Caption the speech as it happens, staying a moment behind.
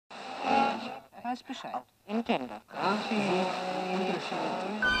weiß Bescheid.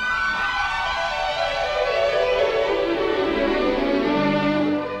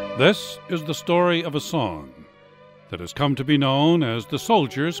 This is the story of a song that has come to be known as the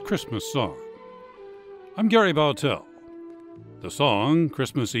Soldier's Christmas Song. I'm Gary Bautell. The song,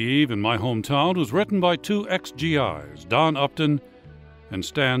 Christmas Eve in My Hometown, was written by two ex-GIs, Don Upton and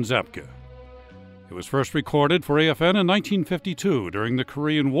Stan Zapka. It was first recorded for AFN in 1952 during the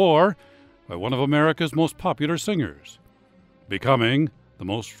Korean War by one of America's most popular singers, becoming the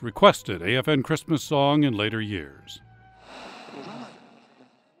most requested AFN Christmas song in later years.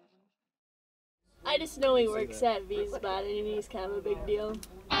 I just know he works at Wiesbaden and he's kind of a big deal.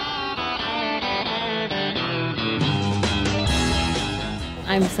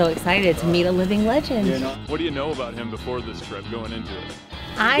 I'm so excited to meet a living legend. What do you know about him before this trip, going into it?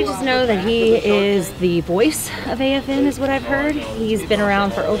 I just know that he is the voice of AFN is what I've heard. He's been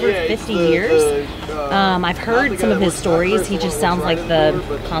around for over 50 years. I've heard some of his stories. He just sounds like the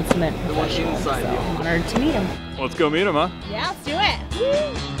consummate professional, so I'm honored to meet him. Well, let's go meet him, huh? Yeah, let's do it.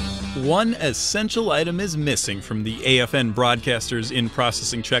 Woo! One essential item is missing from the AFN broadcasters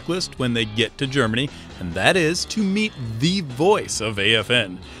in-processing checklist when they get to Germany, and that is to meet the voice of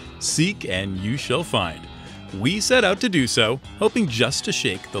AFN. Seek and you shall find. We set out to do so, hoping just to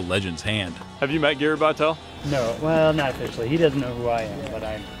shake the legend's hand. Have you met Gary Bautell? No, well, not officially. He doesn't know who I am, but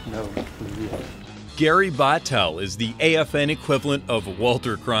I know who he is. Gary Bautell is the AFN equivalent of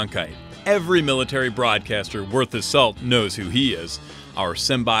Walter Cronkite. Every military broadcaster worth his salt knows who he is. Our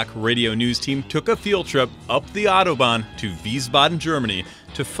Sembach radio news team took a field trip up the Autobahn to Wiesbaden, Germany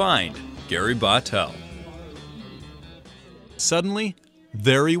to find Gary Bautell. Suddenly,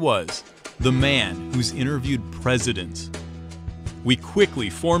 there he was, the man who's interviewed presidents. We quickly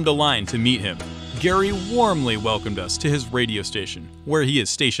formed a line to meet him. Gary warmly welcomed us to his radio station, where he is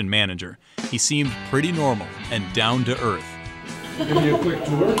station manager. He seemed pretty normal and down to earth. Give you a quick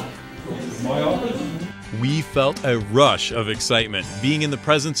tour of my office. We felt a rush of excitement being in the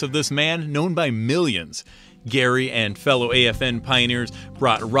presence of this man known by millions. Gary and fellow AFN pioneers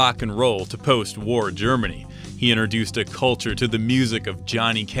brought rock and roll to post-war Germany. He introduced a culture to the music of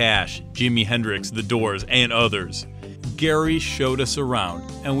Johnny Cash, Jimi Hendrix, The Doors, and others. Gary showed us around,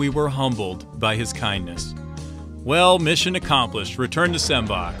 and we were humbled by his kindness. Well, mission accomplished, return to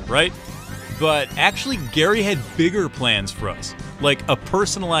Sembach, right? But actually, Gary had bigger plans for us, like a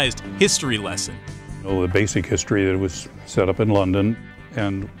personalized history lesson. The basic history that was set up in London,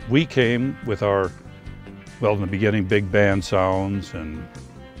 and we came with our, well, in the beginning, big band sounds, and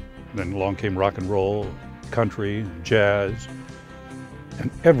then along came rock and roll, country, jazz,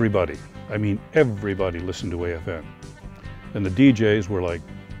 and everybody, I mean everybody listened to AFN. And the DJs were like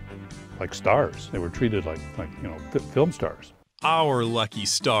stars. They were treated like film stars. Our lucky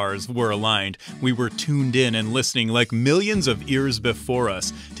stars were aligned. We were tuned in and listening like millions of ears before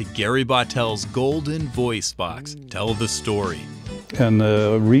us to Gary Bautell's golden voice box, Tell the Story. And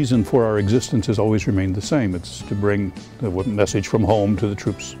the reason for our existence has always remained the same. It's to bring the message from home to the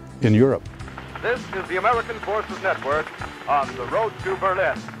troops in Europe. This is the American Forces Network on the road to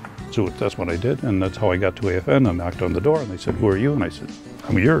Berlin. So that's what I did, and that's how I got to AFN. I knocked on the door, and they said, "Who are you?" And I said,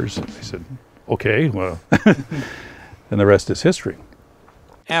 "I'm yours." And they said, "Okay, well." And the rest is history.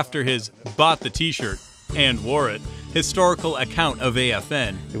 After his bought the t-shirt and wore it historical account of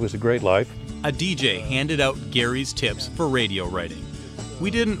AFN, It was a great life. a DJ handed out Gary's tips for radio writing.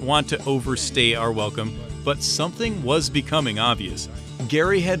 We didn't want to overstay our welcome, but something was becoming obvious.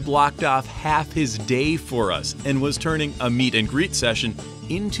 Gary had blocked off half his day for us and was turning a meet and greet session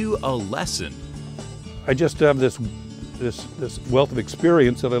into a lesson. I just have this wealth of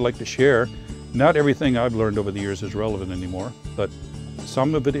experience that I like to share. Not everything I've learned over the years is relevant anymore, but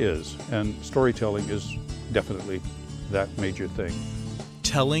some of it is, and storytelling is definitely that major thing.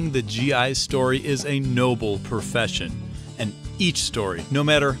 Telling the GI's story is a noble profession, and each story, no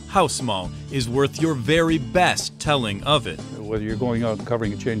matter how small, is worth your very best telling of it. Whether you're going out and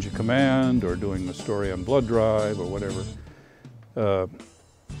covering a change of command or doing a story on blood drive or whatever,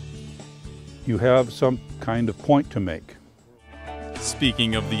 you have some kind of point to make.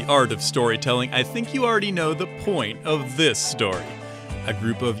 Speaking of the art of storytelling, I think you already know the point of this story. A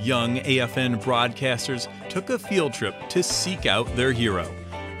group of young AFN broadcasters took a field trip to seek out their hero.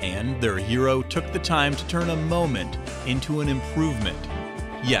 And their hero took the time to turn a moment into an improvement.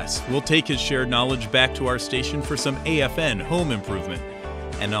 Yes, we'll take his shared knowledge back to our station for some AFN home improvement.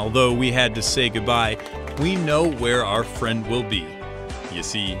 And although we had to say goodbye, we know where our friend will be. You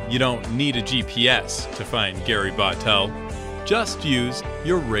see, you don't need a GPS to find Gary Bautell. Just use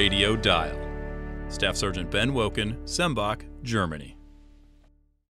your radio dial. Staff Sergeant Ben Woken, Sembach, Germany.